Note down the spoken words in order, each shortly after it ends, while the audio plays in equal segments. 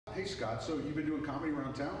Hey Scott, so you've been doing comedy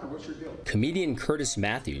around town, or what's your deal? Comedian Curtis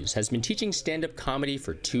Matthews has been teaching stand-up comedy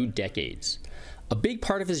for 2 decades. A big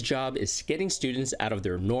part of his job is getting students out of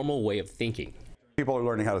their normal way of thinking. People are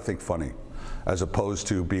learning how to think funny, as opposed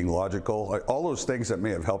to being logical. Like, all those things that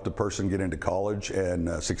may have helped a person get into college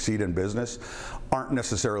and succeed in business aren't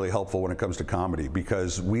necessarily helpful when it comes to comedy,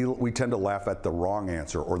 because we tend to laugh at the wrong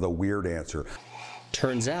answer or the weird answer.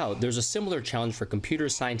 Turns out there's a similar challenge for computer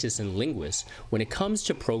scientists and linguists when it comes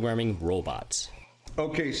to programming robots.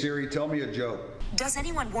 Okay, Siri, tell me a joke. Does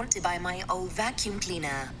anyone want to buy my old vacuum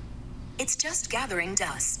cleaner? It's just gathering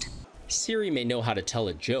dust. Siri may know how to tell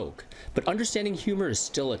a joke, but understanding humor is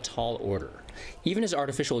still a tall order, even as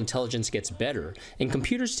artificial intelligence gets better and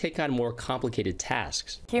computers take on more complicated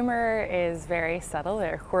tasks. Humor is very subtle.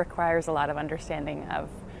 It requires a lot of understanding of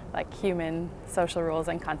human social rules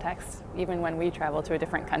and context. Even when we travel to a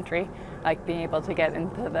different country, being able to get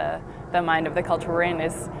into the mind of the culture we're in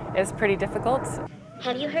is pretty difficult.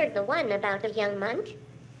 Have you heard the one about the young monk?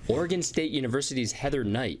 Oregon State University's Heather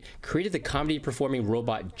Knight created the comedy-performing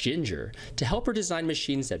robot Ginger to help her design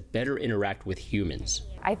machines that better interact with humans.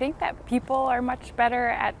 I think that people are much better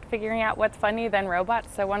at figuring out what's funny than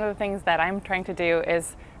robots. So one of the things that I'm trying to do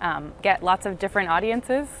is get lots of different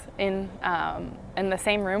audiences in the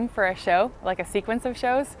same room for a show, like a sequence of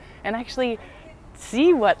shows, and actually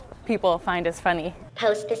see what people find as funny.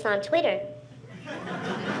 Post this on Twitter.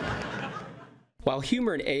 While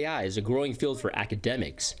humor in AI is a growing field for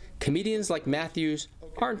academics, comedians like Matthews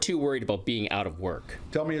aren't too worried about being out of work.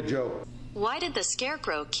 Tell me a joke. Why did the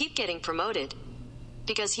Scarecrow keep getting promoted?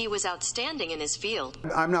 Because he was outstanding in his field.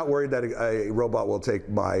 I'm not worried that a robot will take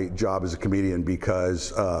my job as a comedian,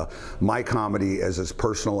 because my comedy is as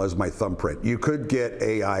personal as my thumbprint. You could get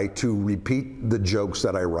AI to repeat the jokes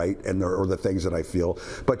that I write or the things that I feel,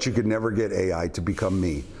 but you could never get AI to become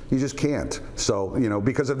me. You just can't. So,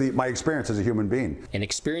 because of my experience as a human being. An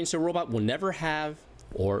experience a robot will never have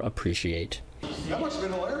or appreciate. That must have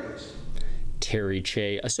been hilarious. Terry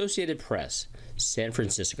Che, Associated Press, San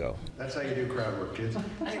Francisco. That's how you do crowd work, kids.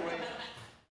 Anyway.